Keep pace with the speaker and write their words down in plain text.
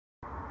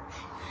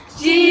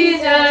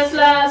Jesus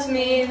loves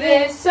me,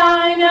 this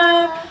I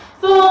know,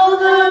 for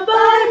the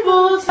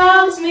Bible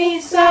tells me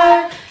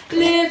so.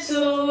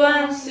 Little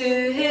ones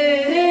who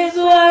hear his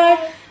word,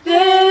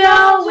 they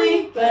are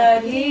weak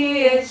but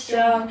he is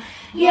strong.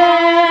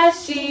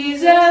 Yes,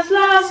 Jesus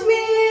loves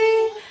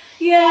me.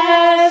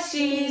 Yes,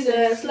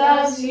 Jesus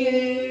loves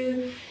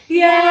you.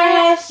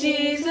 Yes,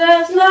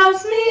 Jesus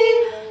loves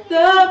me.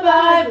 The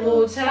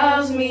Bible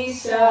tells me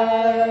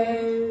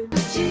so.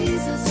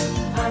 Jesus,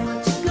 I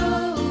want to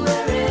go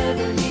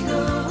wherever he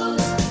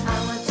goes. I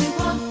want to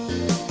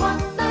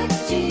walk like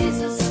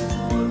Jesus,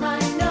 for I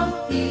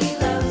know he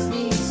loves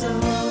me so.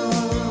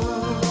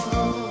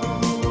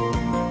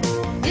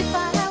 If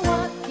I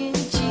walk in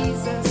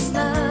Jesus'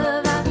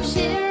 love, I will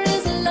share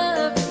his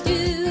love with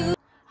you.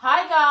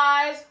 Hi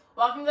guys,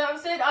 welcome to the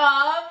episode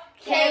of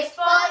Kids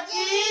for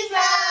Jesus.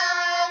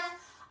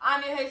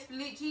 I'm your host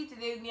Belucci,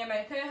 today with me and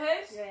my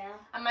co-host,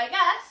 and my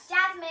guest,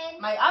 Jasmine.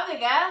 my other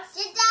guest,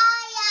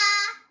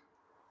 Jediah.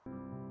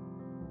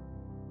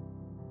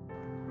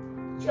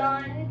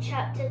 John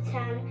chapter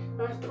 10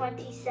 verse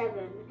 27.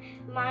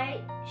 My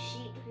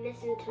sheep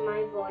listen to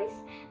my voice,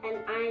 and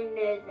I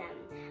know them,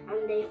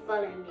 and they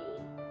follow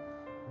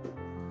me.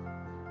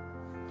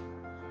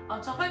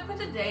 Our topic for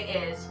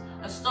today is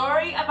a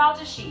story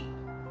about a sheep.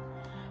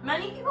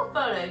 Many people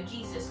followed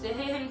Jesus to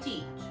hear him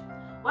teach.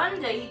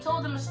 One day he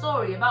told them a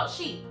story about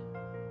sheep.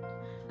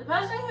 The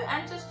person who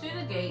enters through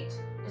the gate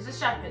is the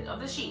shepherd of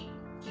the sheep,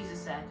 Jesus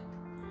said.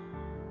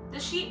 The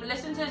sheep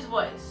listen to his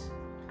voice,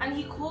 and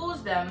he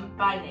calls them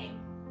by name.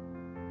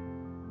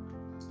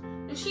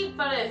 The sheep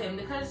follow him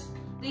because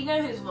they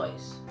know his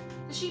voice.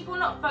 The sheep will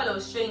not follow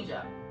a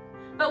stranger,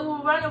 but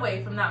will run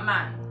away from that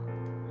man.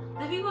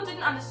 The people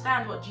didn't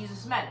understand what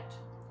Jesus meant.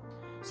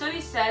 So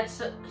he said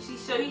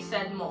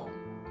more.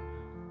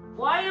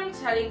 What I am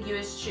telling you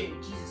is true,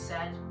 Jesus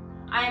said.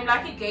 I am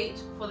like a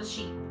gate for the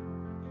sheep.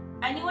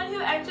 Anyone who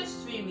enters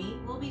through me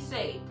will be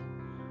saved.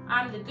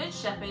 I am the good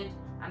shepherd,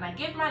 and I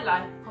give my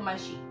life for my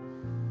sheep.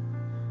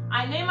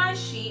 I know my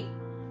sheep,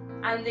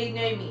 and they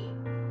know me,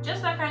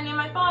 just like I know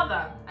my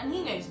Father, and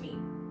he knows me.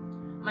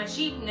 My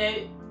sheep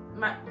know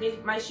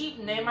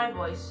my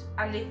voice,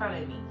 and they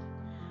follow me.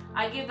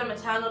 I give them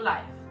eternal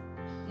life.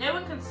 No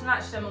one can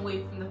snatch them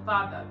away from the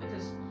Father,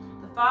 because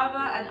the Father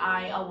and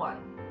I are one.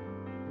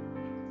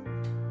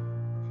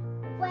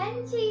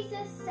 When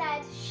Jesus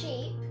said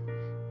sheep,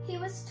 he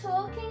was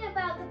talking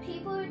about the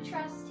people who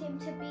trust him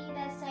to be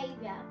their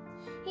saviour.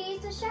 He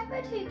is the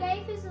shepherd who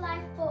gave his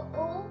life for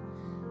all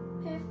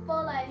who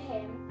follow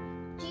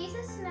him.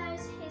 Jesus knows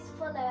his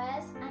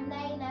followers and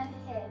they know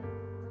him.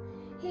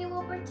 He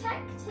will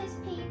protect his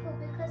people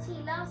because he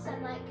loves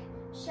them like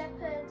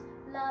shepherd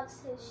loves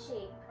his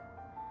sheep.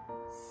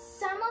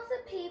 Some of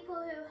the people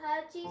who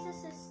heard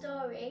Jesus'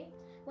 story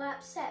were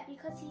upset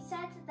because he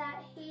said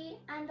that he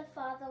and the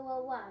Father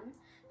were one,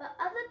 but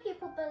other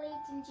people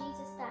believed in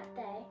Jesus that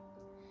day.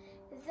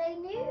 They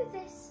knew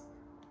his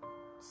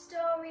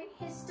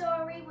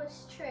story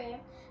was true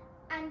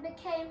and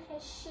became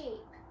his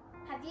sheep.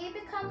 Have you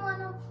become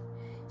one of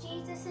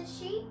Jesus'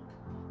 sheep?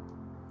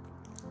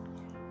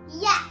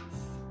 Yes.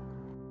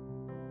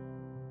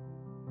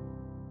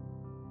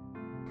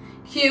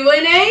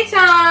 Q&A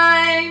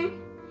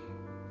time!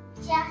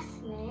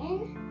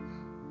 Jasmine,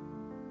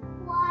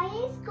 why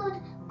is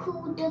God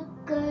called the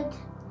Good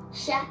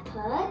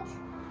Shepherd?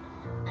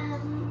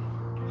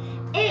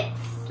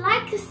 It's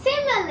like a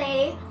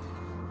simile.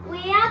 We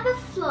are the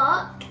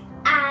flock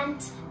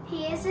and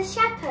he is a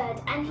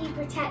shepherd and he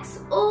protects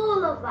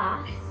all of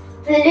us.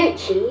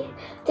 Belucci,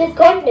 does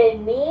God know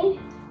me?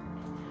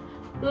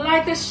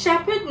 Like a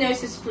shepherd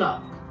knows his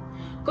flock,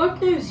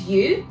 God knows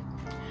you,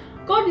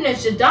 God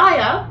knows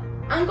Jediah,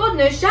 and God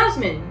knows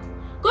Jasmine.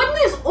 God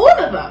knows all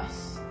of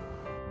us.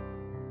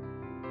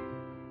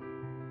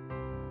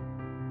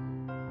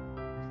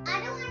 I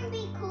don't want to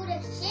be called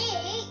a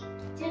sheep.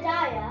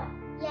 Jediah,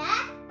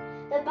 Yeah?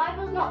 the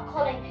Bible's not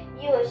calling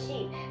you a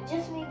sheep. It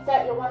just means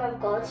that you're one of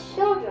God's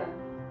children.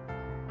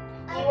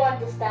 Do you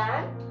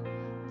understand?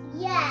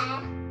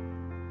 Yeah.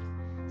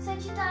 So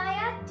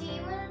Jediah, do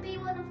you want to be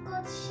one of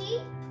God's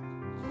sheep?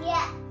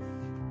 Yes.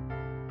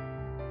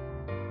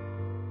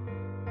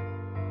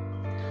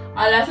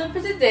 Our lesson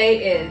for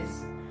today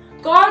is,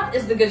 God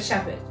is the good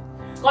shepherd.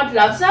 God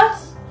loves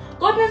us.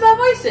 God knows our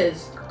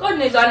voices. God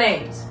knows our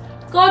names.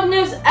 God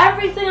knows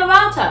everything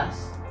about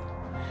us.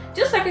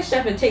 Just like a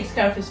shepherd takes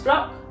care of his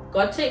flock,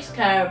 God takes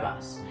care of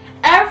us.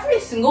 Every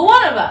single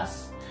one of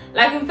us.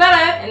 Like and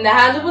follow in the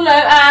handle below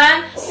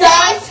and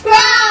subscribe.